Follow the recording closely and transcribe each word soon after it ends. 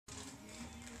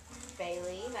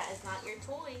Bailey. That is not your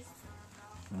toys.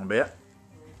 I bet.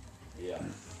 Yeah.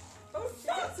 Oh, she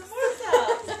got some more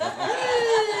stuff.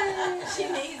 She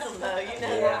needs them though, you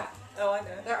know. Yeah. Oh, I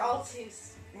know. They're all too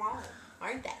small,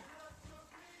 aren't they?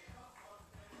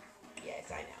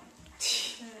 Yes, I know.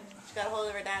 She got a hold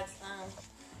of her dad's thumb.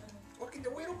 Look at the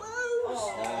little bows.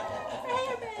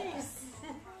 Oh, Babies.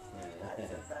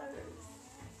 that's a bows.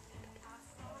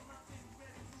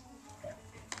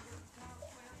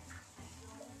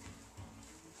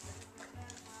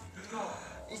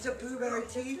 It's a Pooh Bear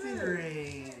teeth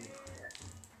ring.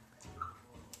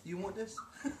 You want this?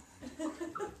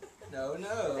 No, I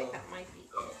no. think that might be it.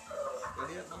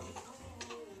 Ready up, Mommy?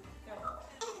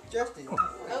 Justin.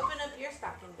 Open up your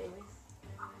stocking, baby.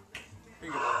 Here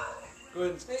you go. Go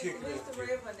ahead and kick Who's it. the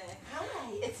real one there?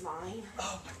 Hi, it's mine.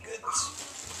 Oh my goodness.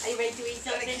 Are you ready to eat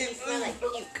something? Gotta You get smell food. like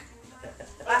puke.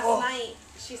 Last night,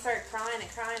 she started crying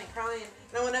and crying and crying.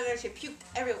 And I went over there and she puked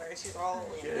everywhere. She was all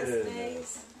in. Good.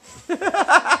 Nice.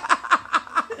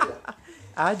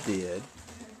 I did.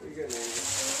 Here you go, Nanny.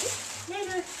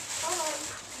 Later. Bye.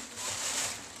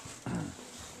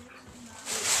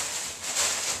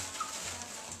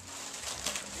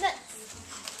 Nuts.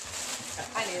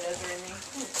 I knew those were in there.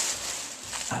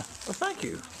 Well, thank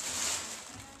you.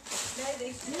 Maybe.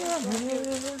 Granny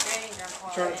and Grandpa.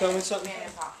 Trying to tell me something? Granny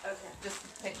and Pop. Okay. Just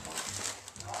pick one.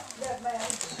 That man.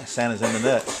 Santa's in the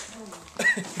nuts.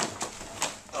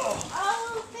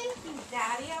 Oh, thank you,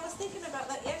 Daddy. I was thinking about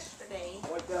that yesterday.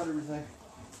 Wiped out everything.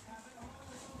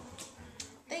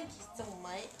 Thank you so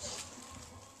much.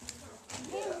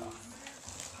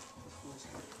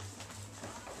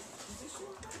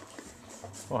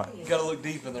 What? You gotta look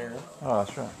deep in there, huh? Oh,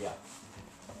 that's right. Yeah.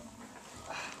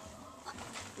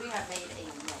 We have made a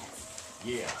mess.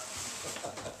 Yeah. I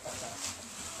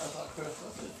thought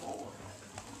Christmas is for.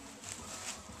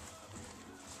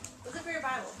 Look for your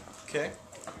Bible. Okay.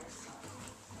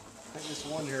 I think this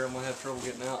one here I'm gonna have trouble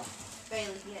getting out.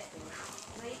 Bailey, get it.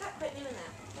 No, you got to quit doing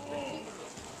that.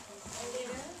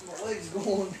 My leg's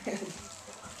going, man.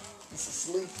 It's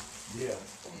asleep. Yeah.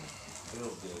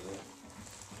 Feels good, yeah.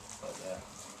 Like that.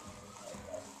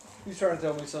 He's trying to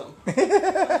tell me something.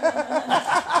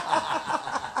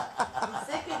 I'm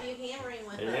sick of you hammering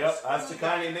with us. Yep, that's the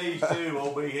kind he needs too.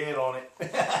 Old big head on it.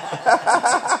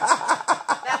 That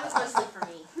was mostly for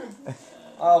me.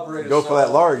 I'll operate Go a for that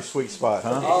saw. large sweet spot,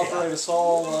 huh? I'll operate a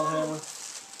saw while I'm hammering.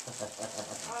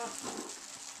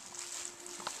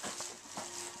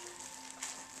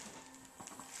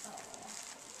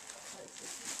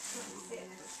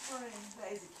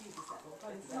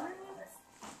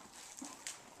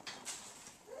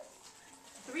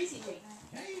 Three's tree.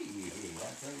 Hey,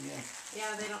 that's right, yeah.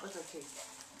 Yeah, they don't look like trees.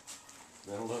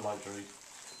 They don't look like trees.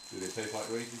 Do they taste like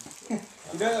Reese's?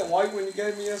 You know that white one you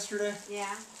gave me yesterday?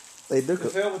 Yeah. They do.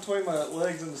 It fell between my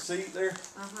legs and the seat there.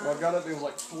 When I got up, it was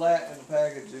like flat in the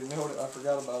package. You know what? I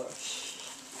forgot about it.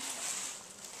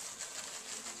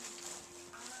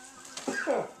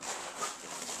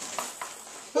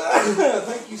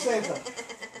 Thank you, Santa.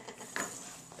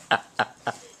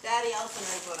 Daddy also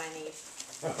knows what I need.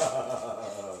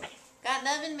 Got an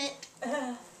oven mitt.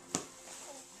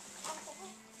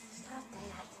 Stop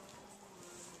that.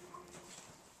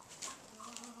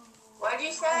 What'd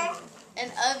you say? An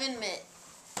oven mitt.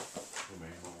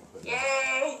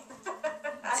 Yay!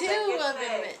 Two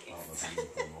oven mitts.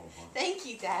 Thank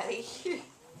you, Daddy.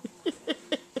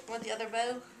 Want the other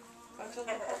bow?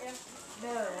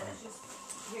 No, it's just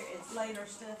here. It's later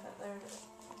stuff up there.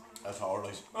 That's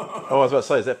Harley's. Oh, I was about to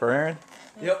say, is that for Aaron?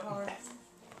 Yep.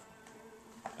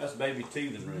 That's baby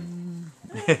teething room.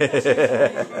 As I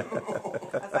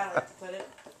like to put it.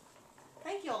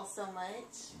 Thank you all so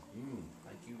much.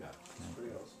 Thank you guys. That's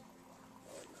pretty awesome.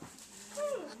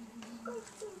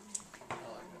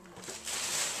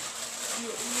 You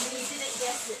didn't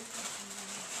guess it.